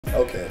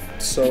Okay,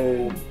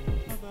 so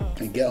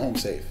Get Home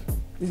Safe.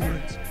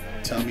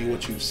 Tell me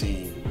what you've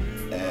seen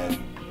and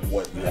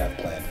what you have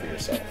planned for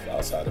yourself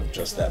outside of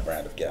just that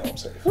brand of Get Home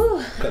Safe.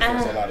 Because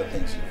there's a lot of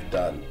things you've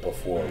done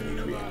before we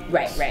created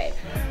this. Right.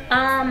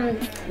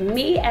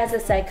 Me as a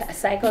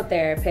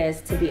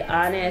psychotherapist, to be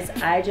honest,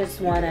 I just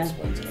want to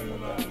explain to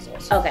them what that is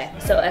also. Okay,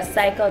 so a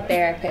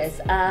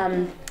psychotherapist.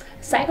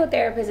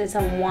 Psychotherapist is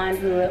someone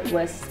who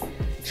was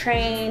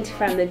trained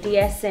from the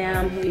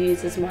DSM, who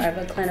uses more of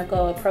a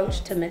clinical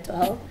approach to mental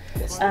health.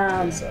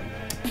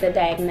 The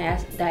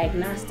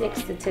Diagnostic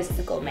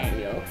Statistical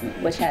Manual,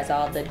 which has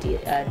all the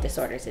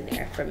disorders in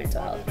there for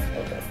mental health.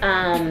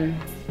 Okay.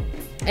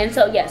 And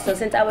so, so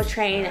since I was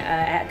trained,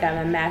 I got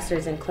my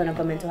master's in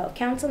clinical mental health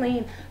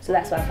counseling, so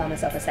that's why I call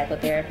myself a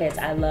psychotherapist.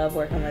 I love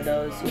working with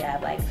those who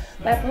have like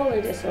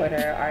bipolar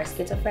disorder or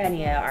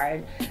schizophrenia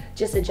or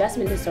just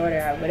adjustment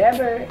disorder or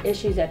whatever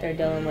issues that they're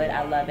dealing with.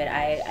 I love it.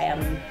 I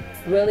am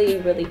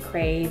really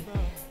crave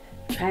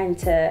trying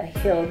to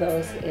heal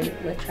those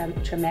with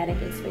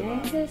traumatic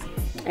experiences,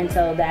 and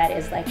so that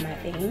is like my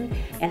thing.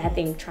 And I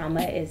think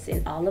trauma is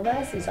in all of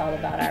us. It's all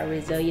about our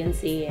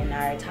resiliency and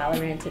our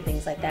tolerance and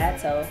things like that.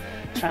 So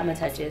trauma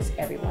touches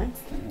everyone.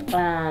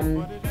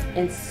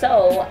 And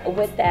so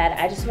with that,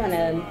 I just want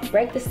to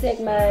break the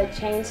stigma,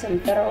 change some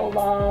federal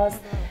laws,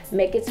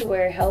 make it to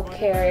where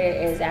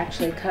healthcare is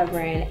actually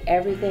covering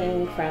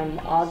everything from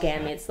all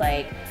gamuts,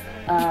 like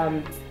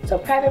so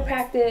private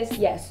practice,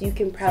 yes, you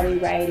can probably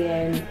write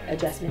in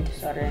adjustment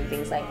disorder and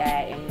things like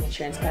that, and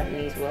insurance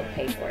companies will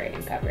pay for it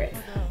and cover it.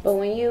 But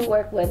when you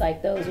work with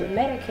like those with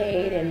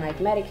Medicaid and like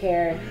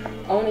Medicare,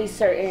 only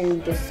certain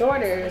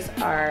disorders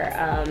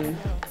are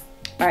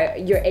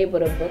you're able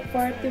to book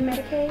for it through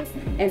Medicaid.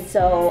 And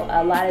so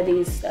a lot of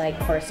these like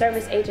core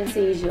service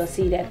agencies, you'll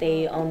see that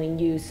they only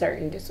use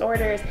certain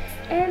disorders,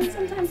 and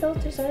sometimes those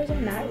disorders are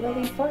not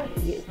really for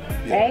you,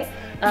 right?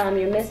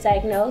 You're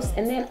misdiagnosed.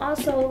 And then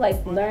also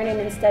like learning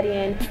and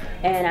studying,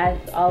 and I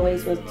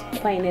always was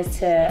acquainted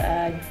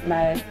to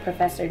my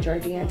professor,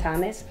 Georgianne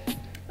Thomas.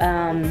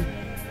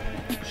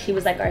 She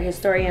was like our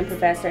historian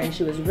professor, and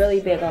she was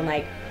really big on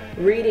like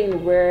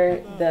reading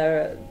where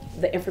the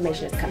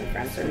information is coming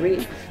from. So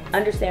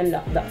understand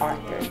the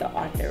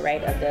author,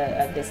 right, of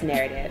this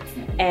narrative.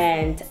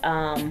 And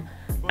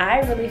I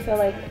really feel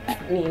like, I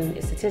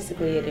mean,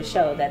 statistically it is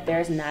shown that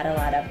there's not a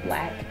lot of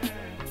Black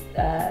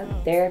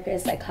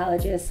therapists,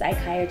 psychologists,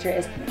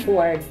 psychiatrists who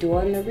are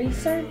doing the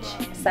research,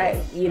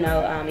 even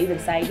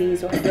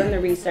PsyDs who are doing the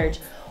research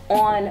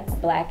on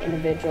Black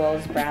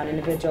individuals, brown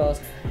individuals,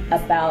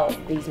 about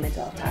these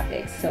mental health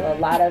topics. So a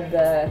lot of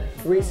the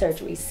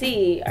research we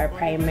see are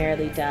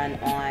primarily done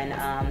on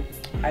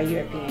our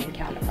European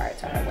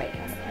counterparts or our white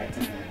counterparts.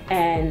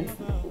 And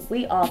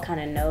we all kind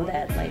of know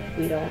that like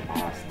we don't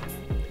all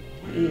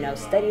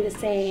study the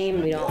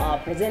same, we don't all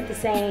present the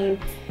same,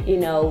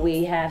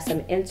 we have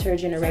some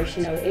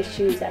intergenerational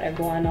issues that are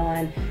going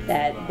on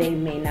that they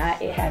may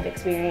not have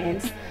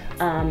experienced.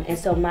 And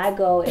so my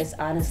goal is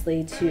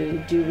honestly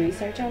to do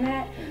research on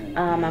that.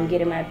 I'm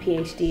getting my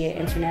PhD in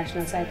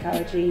international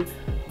psychology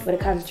with a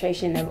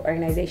concentration of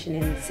organization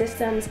and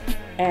systems,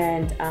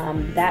 and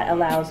that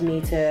allows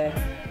me to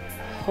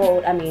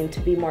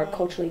to be more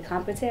culturally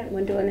competent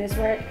when doing this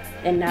work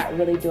and not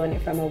really doing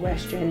it from a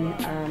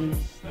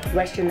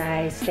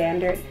westernized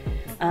standard.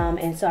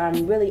 And so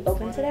I'm really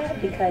open to that,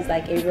 because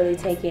like it really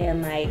take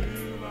in like,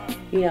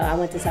 I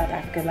went to South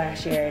Africa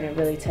last year, and it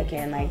really took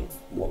in like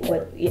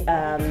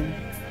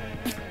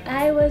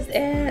I was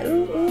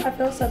in, I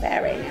feel so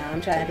bad right now.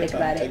 I'm trying to think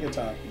about it. Take your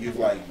time. You've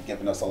like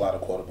given us a lot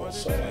of quotables,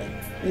 so like.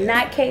 Yeah.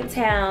 Not Cape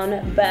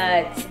Town,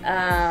 but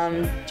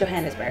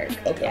Johannesburg.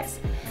 Okay. Yes.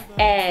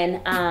 And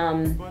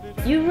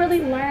you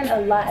really learn a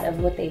lot of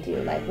what they do,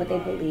 like what they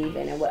believe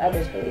in and what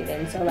others believe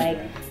in. So like,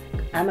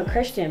 I'm a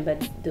Christian,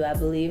 but do I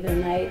believe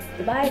in like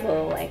the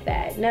Bible like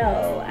that?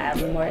 No,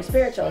 I'm more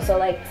spiritual. So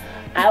like,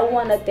 I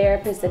want a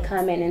therapist to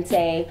come in and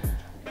say,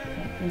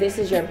 this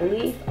is your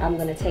belief, I'm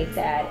gonna take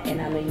that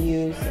and I'm gonna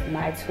use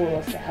my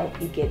tools to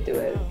help you get through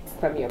it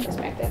from your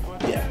perspective.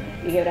 Yeah.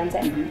 You get what I'm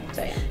saying? Mm-hmm.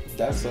 So yeah.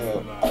 That's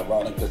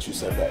ironic that you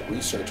said that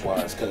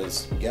research-wise,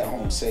 because Get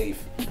Home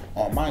Safe,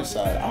 on my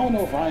side, I don't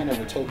know if Ryan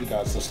ever told you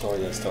guys the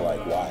story as to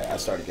like why I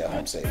started Get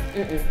Home Safe.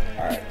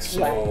 All right,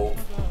 so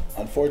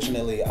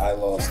unfortunately I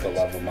lost the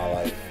love of my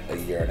life a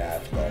year and a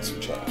half ago and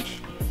some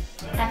change.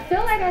 I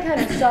feel like I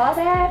kind of saw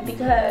that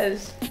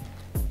because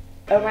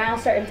around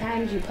certain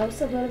times you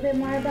post a little bit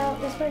more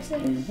about this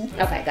person.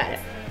 Okay, got it.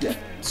 Yeah,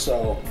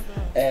 so,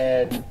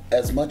 and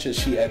as much as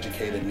she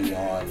educated me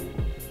on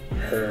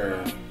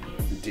her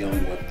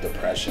dealing with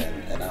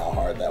depression and how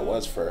hard that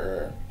was for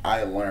her,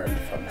 I learned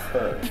from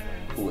her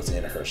who was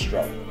in her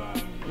struggle.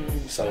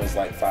 So it was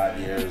like 5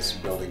 years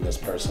building this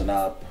person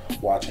up,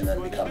 watching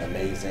them become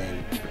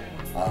amazing,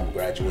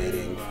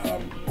 graduating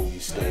from Bowie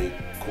State.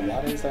 Cum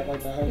laude, is that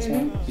like the highest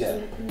one? Yeah.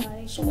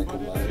 Summa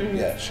cum laude.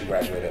 Yeah, she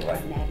graduated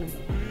like,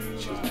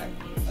 she was Magnum.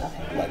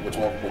 Okay. Like which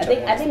one?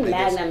 I think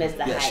Magnum is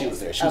the highest. Yeah, she was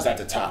there. She was at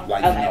the top,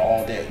 like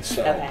all day.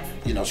 So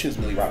she was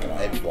really rocking on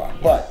every block.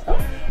 But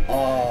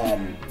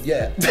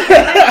yeah.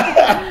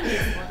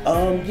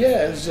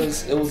 Yeah,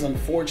 it was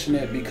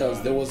unfortunate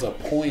because there was a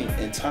point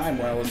in time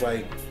where I was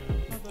like,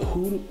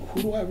 who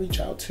do I reach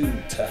out to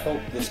help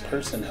this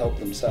person help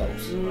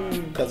themselves?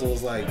 Because it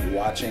was like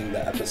watching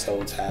the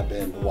episodes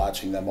happen,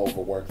 watching them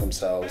overwork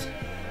themselves,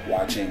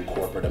 watching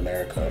corporate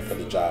America for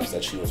the jobs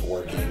that she was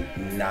working,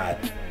 not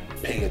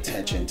pay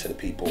attention to the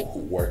people who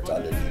worked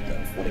underneath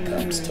them when it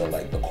comes to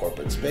like the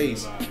corporate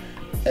space.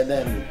 And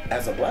then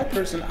as a black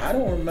person, I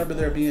don't remember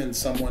there being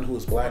someone who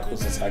was black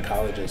who's a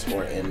psychologist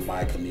or in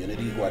my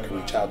community who I could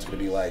reach out to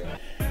be like,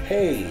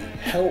 hey,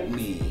 help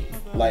me,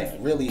 like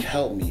really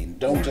help me.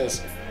 Don't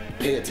just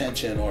pay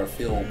attention or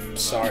feel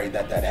sorry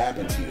that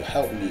happened to you.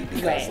 Help me,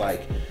 because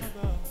like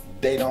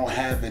they don't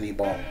have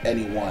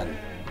anyone,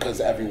 because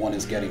everyone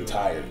is getting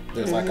tired.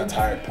 There's like a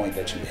tired point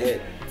that you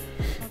hit.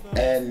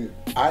 And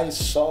I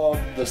saw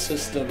the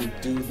system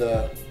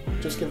do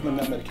just give them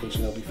that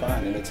medication, they'll be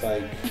fine. And it's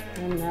like,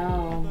 I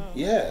know.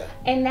 Yeah.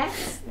 And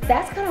that's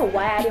kind of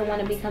why I didn't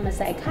want to become a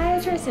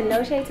psychiatrist, and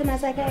no shade to my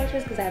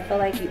psychiatrist, because I feel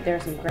like there are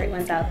some great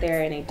ones out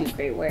there and they do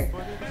great work.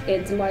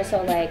 It's more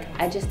so like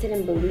I just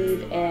didn't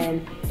believe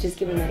in just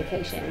giving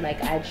medication.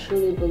 Like I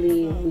truly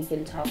believe we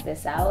can talk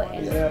this out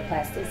and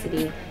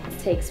neuroplasticity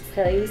takes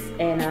place,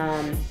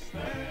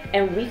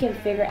 and we can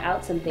figure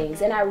out some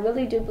things. And I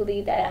really do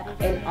believe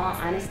that, in all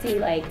honesty,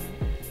 like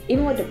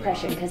even with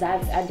depression, because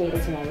I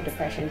dated someone with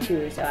depression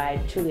too, so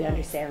I truly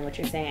understand what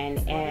you're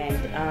saying.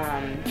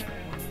 And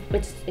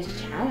it's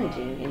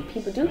challenging, and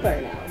people do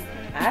burn out.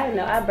 I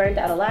know I burned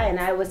out a lot, and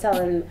I was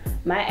telling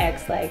my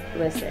ex, like,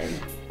 listen,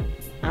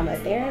 I'm a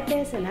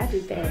therapist and I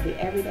do therapy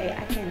every day.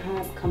 I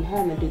can't come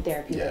home and do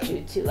therapy with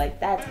you too. Like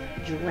that's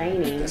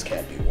draining. This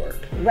can't be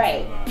work.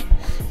 Right.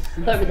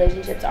 But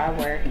relationships are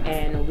work,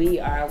 and we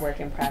are a work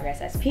in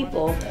progress as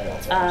people.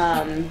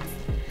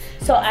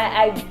 So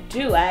I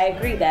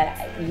agree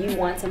that you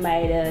want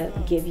somebody to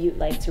give you,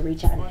 like, to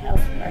reach out and help,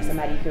 or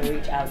somebody you can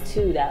reach out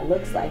to that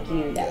looks like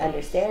you, that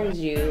understands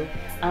you,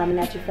 and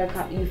that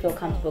you feel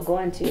comfortable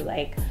going to.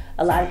 Like,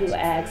 a lot of people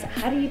ask,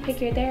 how do you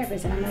pick your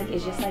therapist? And I'm like,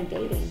 it's just like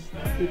dating.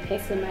 You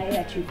pick somebody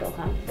that you feel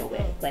comfortable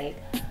with. Like,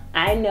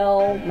 I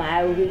know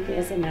my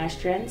weakness and my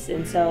strengths,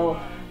 and so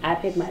I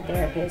pick my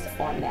therapist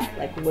on that.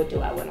 Like, what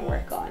do I want to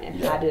work on, and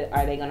how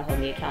are they going to hold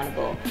me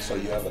accountable? So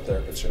you have a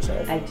therapist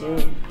yourself? I do.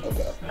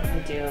 Okay. I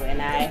do,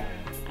 and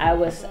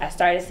I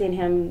started seeing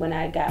him when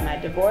I got my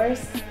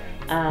divorce.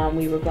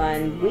 We were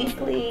going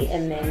weekly,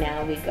 and then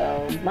now we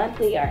go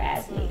monthly or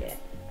as needed.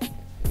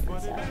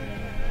 So,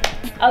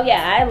 oh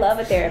yeah, I love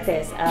a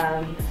therapist.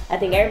 I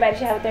think everybody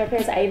should have a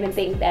therapist. I even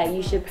think that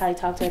you should probably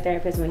talk to a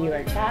therapist when you were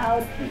a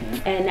child,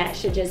 and that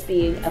should just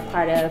be a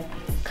part of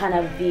kind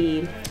of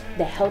the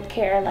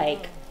healthcare.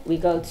 Like we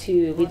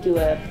do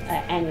a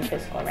annual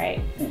physical,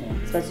 right?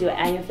 Supposed to do an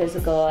annual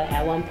physical.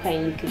 At one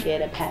point, you could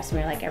get a pap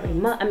smear like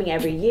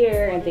every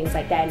year and things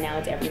like that. Now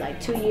it's every like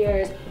 2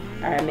 years,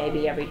 or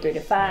maybe every 3 to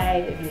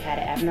 5 if you had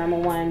an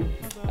abnormal one.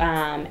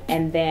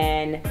 And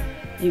then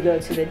you go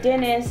to the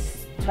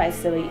dentist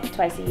twice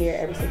a year,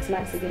 every 6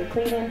 months to get a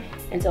cleaning.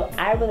 And so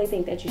I really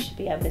think that you should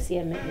be able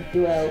to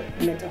do a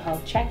mental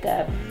health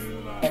checkup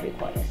every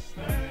quarter.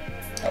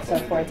 So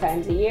 4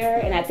 times a year,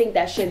 and I think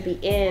that should be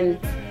in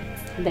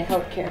the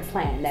healthcare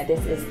plan. That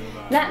this is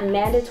not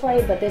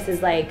mandatory, but this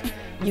is like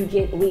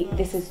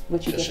this is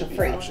what you get for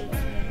free. Optional.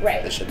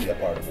 Right. It should be a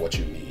part of what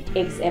you need.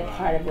 It's a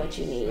part of what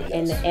you need,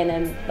 Yes.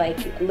 and like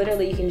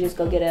literally, you can just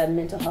go get a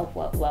mental health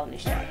wellness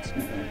check.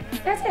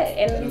 That's it,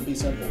 and it'll be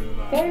simple.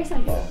 Very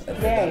simple. And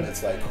for them,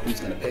 it's like, who's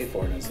going to pay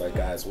for it? And it's like,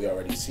 guys, we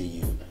already see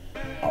you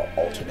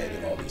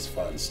alternating all these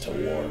funds to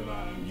war.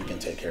 You can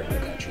take care of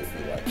your country if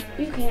you like.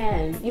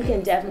 You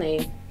can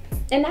definitely,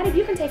 and not if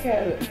you can take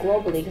care of it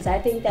globally, because I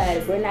think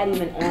that we're not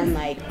even on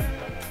like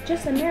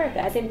just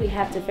America. I think we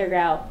have to figure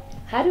out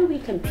how do we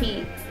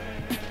compete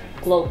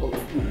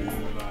globally,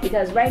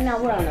 because right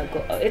now we're on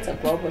it's a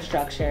global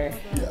structure.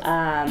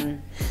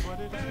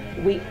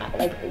 We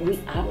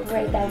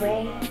operate that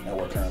way. And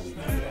we're currently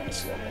viewed on a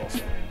slope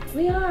also.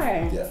 We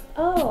are. Yeah.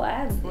 Oh,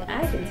 I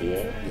can see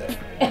it.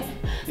 Yeah.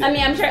 I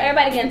mean, I'm sure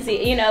everybody can see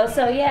it,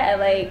 so yeah,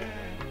 like,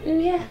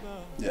 yeah.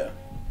 Yeah.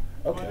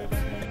 Okay.